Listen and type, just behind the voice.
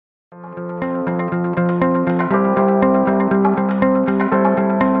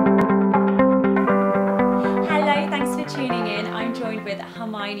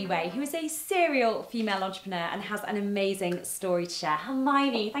Way, who is a serial female entrepreneur and has an amazing story to share.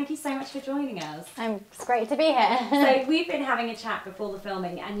 Hermione, thank you so much for joining us. It's great to be here. So we've been having a chat before the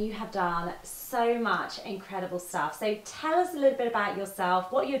filming and you have done so much incredible stuff. So tell us a little bit about yourself,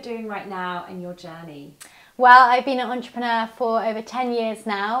 what you're doing right now and your journey. Well, I've been an entrepreneur for over 10 years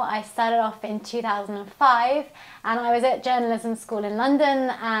now. I started off in 2005 and I was at journalism school in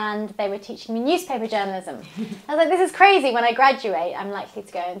London and they were teaching me newspaper journalism. I was like, this is crazy. When I graduate, I'm likely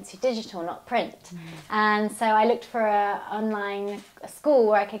to go into digital, not print. And so I looked for an online school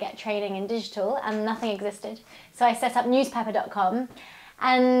where I could get training in digital and nothing existed. So I set up newspaper.com.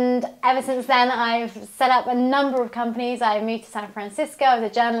 And ever since then, I've set up a number of companies. I moved to San Francisco. I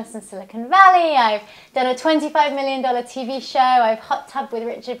was a journalist in Silicon Valley. I've done a $25 million TV show. I've hot tubbed with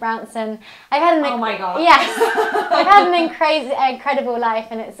Richard Branson. I've had oh my God. Yes. I've had an incredible life,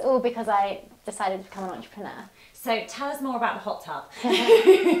 and it's all because I decided to become an entrepreneur. So tell us more about the hot tub.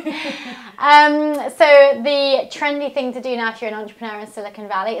 So the trendy thing to do now if you're an entrepreneur in Silicon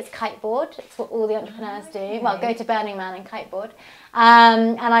Valley is kiteboard. It's what all the entrepreneurs do. Well, go to Burning Man and kiteboard.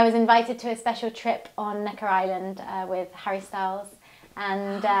 And I was invited to a special trip on Necker Island with Harry Styles.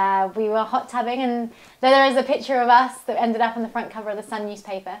 And we were hot tubbing, and there is a picture of us that ended up on the front cover of the Sun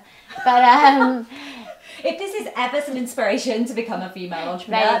newspaper. But if this is ever some inspiration to become a female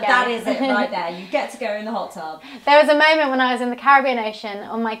entrepreneur, that is it right there. You get to go in the hot tub. There was a moment when I was in the Caribbean Ocean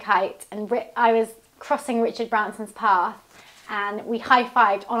on my kite, and I was crossing Richard Branson's path, and we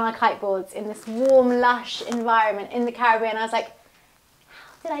high-fived on our kiteboards in this warm, lush environment in the Caribbean. I was like,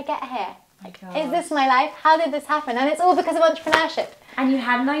 how did I get here? Like, is this my life? How did this happen? And it's all because of entrepreneurship. And you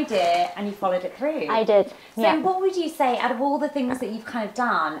had an idea and you followed it through. I did. So what would you say, out of all the things that you've kind of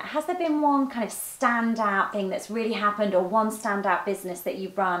done, has there been one kind of standout thing that's really happened, or one standout business that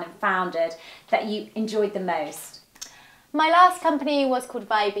you've run and founded that you enjoyed the most? My last company was called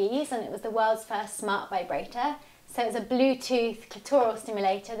Vibes, and it was the world's first smart vibrator. So it's a Bluetooth clitoral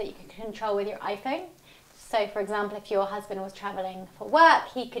stimulator that you can control with your iPhone. So, for example, if your husband was travelling for work,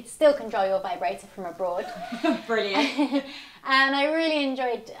 he could still control your vibrator from abroad. Brilliant. And I really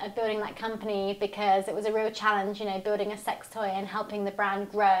enjoyed building that company because it was a real challenge, you know, building a sex toy and helping the brand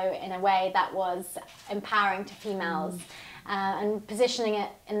grow in a way that was empowering to females and positioning it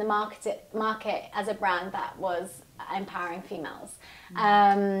in the market as a brand that was empowering females.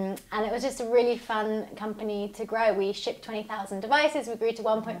 And it was just a really fun company to grow. We shipped 20,000 devices. We grew to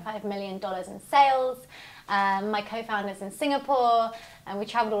 $1.5 million in sales. My co-founder's in Singapore, and we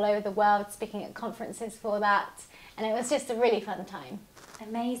traveled all over the world speaking at conferences for that. And it was just a really fun time.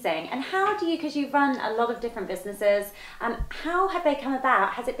 Amazing. And how do you, because you've run a lot of different businesses, how have they come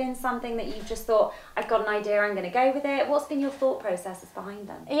about? Has it been something that you've just thought, I've got an idea, I'm going to go with it? What's been your thought processes behind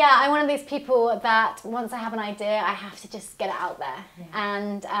them? Yeah, I'm one of these people that once I have an idea, I have to just get it out there. Yeah.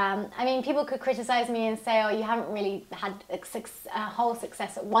 And I mean, people could criticize me and say, oh, you haven't really had a whole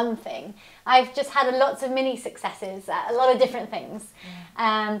success at one thing. I've just had lots of mini successes at a lot of different things.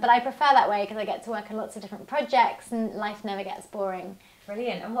 Yeah. But I prefer that way because I get to work on lots of different projects and life never gets boring.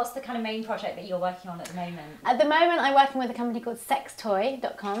 Brilliant. And what's the kind of main project that you're working on at the moment? At the moment, I'm working with a company called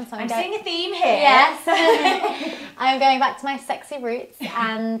sextoy.com. So I'm seeing a theme here. Yes. I'm going back to my sexy roots,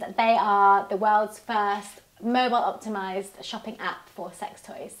 and they are the world's first mobile optimized shopping app for sex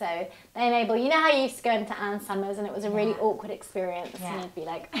toys. So they enable, you know how you used to go into Ann Summers and it was a really awkward experience and you'd be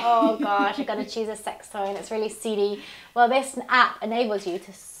like, oh gosh, I've got to choose a sex toy and it's really seedy. Well, this app enables you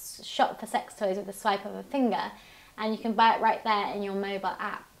to shop for sex toys with the swipe of a finger, and you can buy it right there in your mobile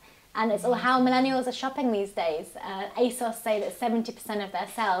app. And it's all how millennials are shopping these days. ASOS say that 70% of their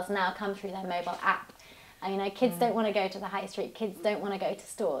sales now come through their mobile app. And, you know, kids don't want to go to the high street, kids don't want to go to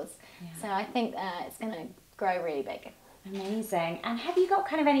stores. So I think it's going to grow really big. Amazing. And have you got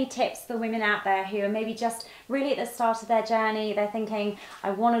kind of any tips for women out there who are maybe just really at the start of their journey? They're thinking, I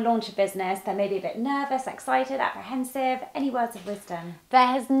want to launch a business. They're maybe a bit nervous, excited, apprehensive. Any words of wisdom? There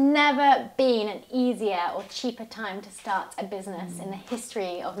has never been an easier or cheaper time to start a business in the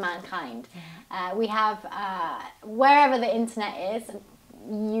history of mankind. We have, wherever the internet is,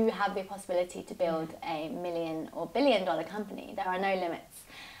 you have the possibility to build a $1 million or $1 billion company. There are no limits.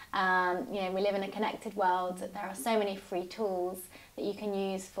 You know, we live in a connected world. There are so many free tools that you can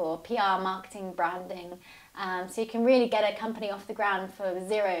use for PR, marketing, branding. So you can really get a company off the ground for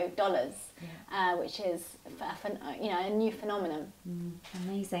 $0, which is a new phenomenon.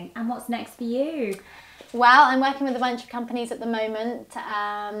 Amazing. And what's next for you? Well, I'm working with a bunch of companies at the moment,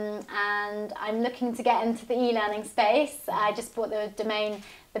 and I'm looking to get into the e-learning space. I just bought the domain,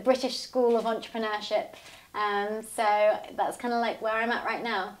 the British School of Entrepreneurship. So that's kind of like where I'm at right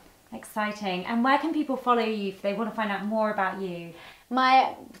now. Exciting. And where can people follow you if they want to find out more about you?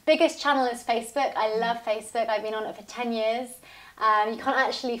 My biggest channel is Facebook. I love Facebook. I've been on it for 10 years. You can't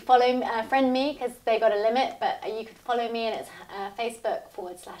actually friend me because they got a limit, but you could follow me, and it's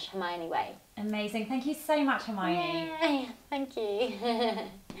Facebook/Hermione Way. Amazing. Thank you so much, Hermione. Yay. Thank you.